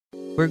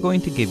we're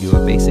going to give you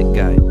a basic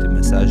guide to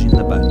massaging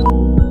the body.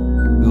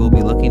 We will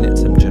be looking at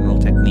some general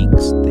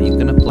techniques that you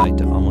can apply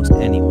to almost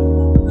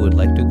anyone who would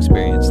like to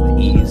experience the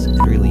ease and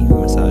relief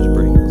massage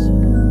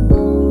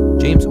brings.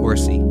 James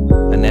Orsi,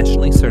 a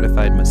nationally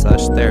certified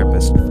massage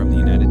therapist from the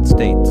United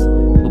States,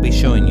 will be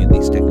showing you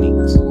these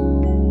techniques.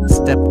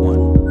 Step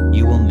 1.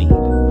 You will need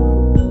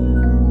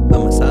a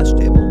massage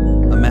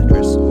table, a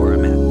mattress or a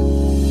mat,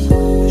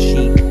 a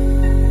sheet,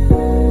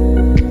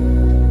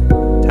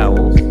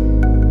 towels,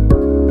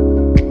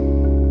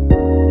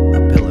 a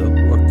pillow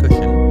or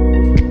cushion,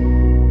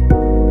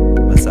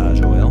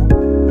 massage oil,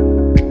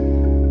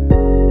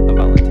 a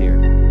volunteer.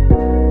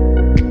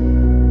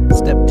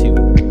 Step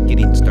 2.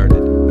 Getting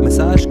started.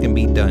 Massage can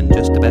be done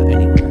just about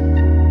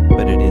anywhere,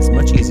 but it is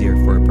much easier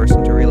for a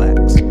person to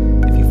relax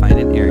if you find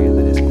an area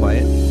that is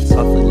quiet,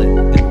 softly lit,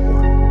 and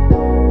warm.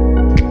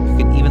 You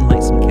can even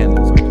light some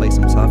candles or play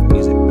some soft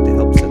music to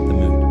help set the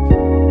mood.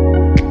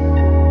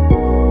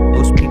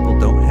 Most people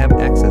don't have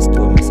access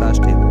to a massage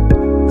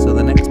table, so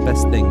the next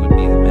best thing would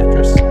be a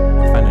mattress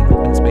or find an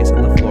open space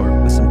on the floor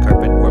with some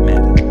carpet or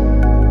matting.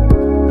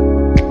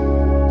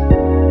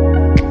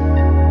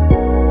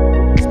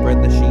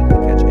 Spread the sheet to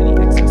catch any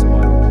excess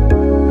oil.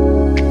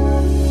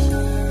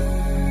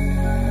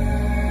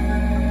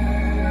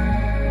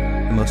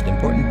 The most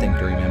important thing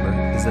to remember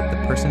is that the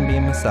person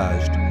being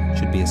massaged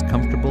should be as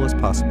comfortable as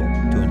possible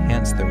to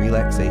enhance the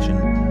relaxation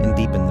and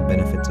deepen the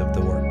benefits of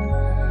the work.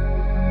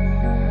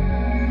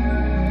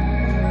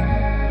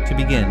 To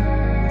begin,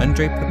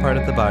 undrape the part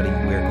of the body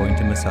we are going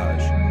to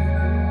massage.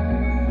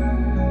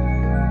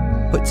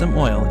 Put some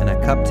oil in a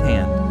cupped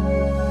hand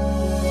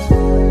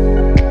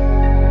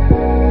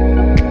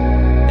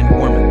and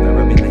warm it by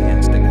rubbing the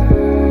hands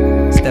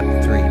together. Step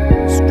 3.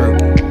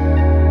 Stroking.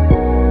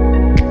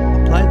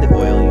 Apply the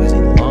oil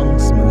using long,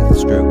 smooth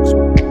strokes.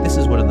 This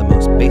is one of the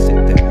most basic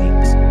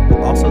techniques, but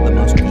also the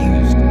most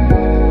used.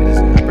 It is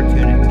an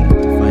opportunity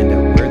to find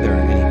out where there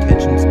are any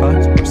tension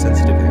spots or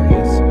sensitive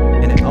areas,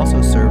 and it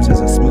also serves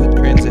as a smooth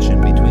transition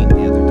between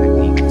the other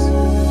techniques.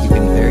 You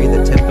can vary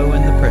the tempo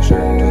and the pressure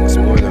to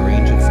explore the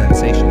range of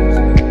sensations,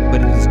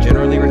 but it is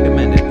generally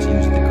recommended to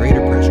use the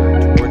greater pressure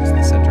towards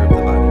the center of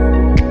the body.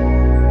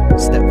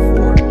 Step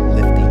 4.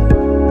 Lifting.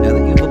 Now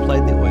that you've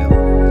applied the oil,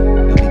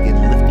 you'll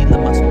begin lifting the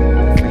muscle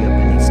to free up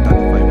any stuck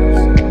fibers.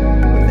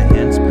 With the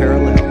hands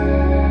parallel,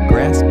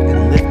 grasp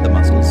and lift the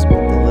muscles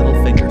with the little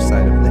finger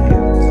side of the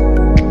hands.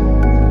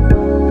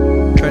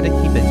 Try to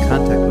keep in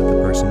contact with the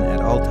person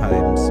at all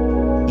times,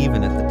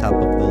 even at the top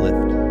of the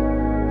lift.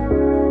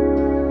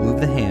 Move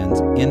the hands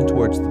in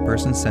towards the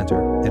person's center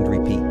and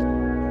repeat.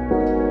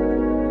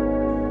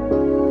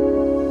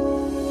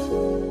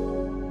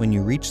 When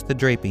you reach the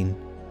draping,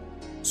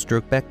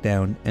 stroke back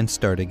down and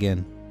start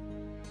again.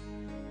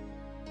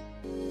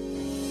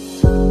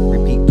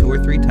 Repeat 2 or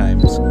 3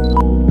 times,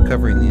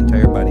 covering the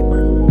entire body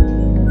part.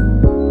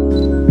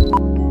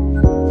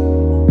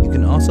 You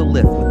can also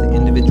lift with the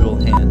individual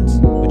hands,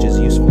 which is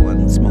useful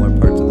on the smaller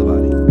parts of the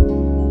body.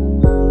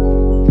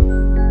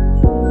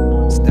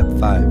 Step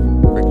 5.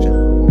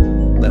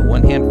 Friction. Let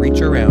one hand reach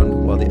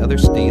around while the other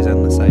stays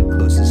on the side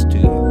closest to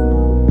you.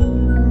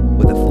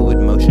 With a fluid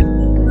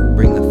motion,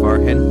 bring the far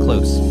hand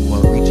close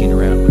while reaching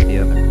around with the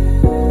other.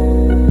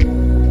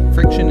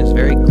 Friction is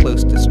very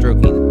close to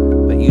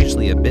stroking, but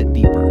usually a bit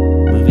deeper,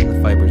 moving the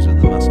fibers of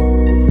the muscle.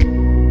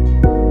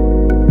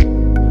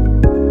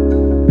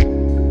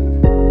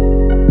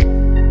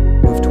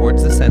 Move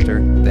towards the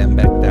center, then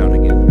back down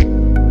again.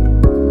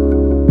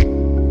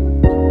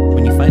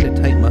 When you find a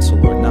tight muscle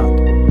or knot,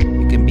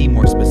 you can be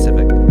more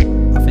specific,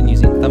 often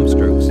using thumb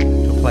strokes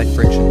to apply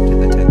friction to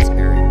the tense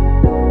area.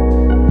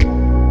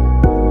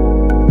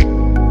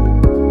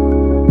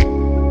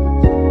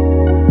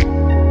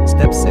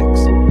 Step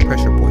 6.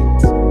 Pressure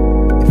points.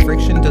 If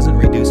friction doesn't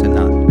reduce a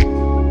knot,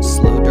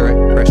 slow direct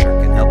pressure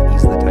can help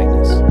ease the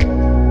tightness.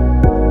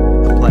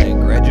 Apply a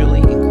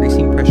gradually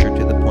increasing pressure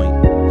to the point,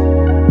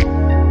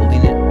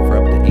 holding it for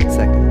up to 8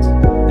 seconds,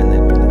 and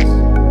then release.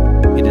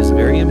 It is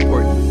very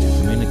important to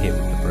communicate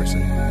with the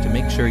person to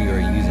make sure you are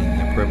using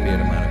the appropriate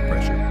amount of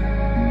pressure.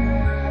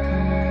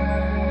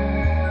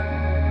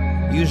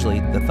 Usually,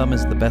 the thumb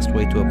is the best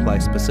way to apply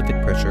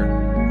specific pressure,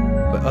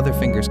 but other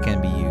fingers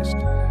can be used,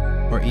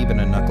 or even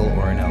a knuckle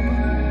or an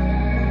elbow.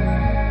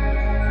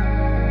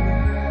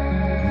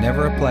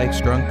 Never apply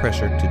strong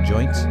pressure to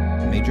joints,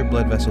 major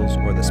blood vessels,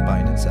 or the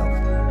spine itself.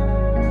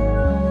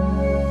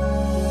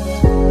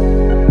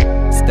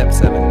 Step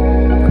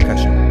 7.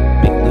 Percussion.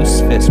 Make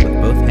loose fists with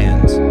both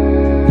hands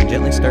and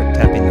gently start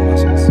tapping the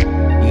muscles,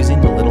 using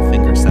the little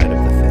finger side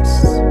of the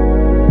fists.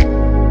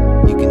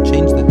 You can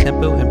change the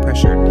tempo and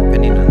pressure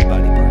depending on the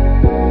body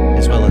part,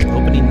 as well as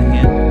opening the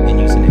hand and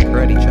using a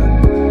karate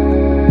chop.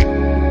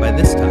 By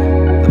this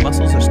time, the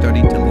muscles are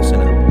starting to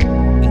loosen up,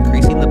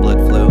 increasing the blood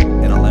flow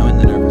and allowing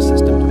the nervous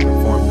system to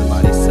perform the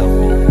body's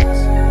self-maintenance.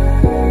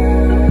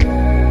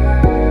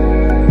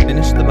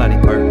 Finish the body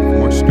part with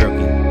more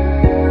stroking,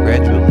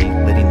 gradually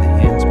letting the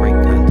hands break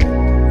contact.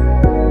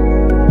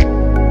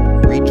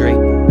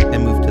 Redrape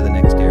and move to the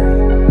next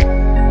area.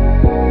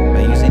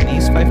 By using these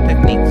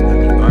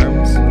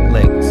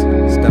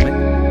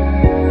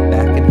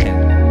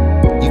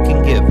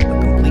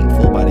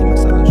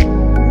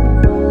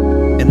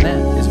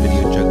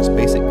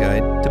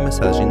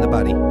massaging the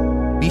body.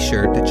 Be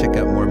sure to check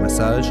out more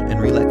massage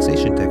and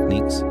relaxation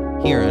techniques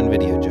here on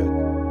Video Jug.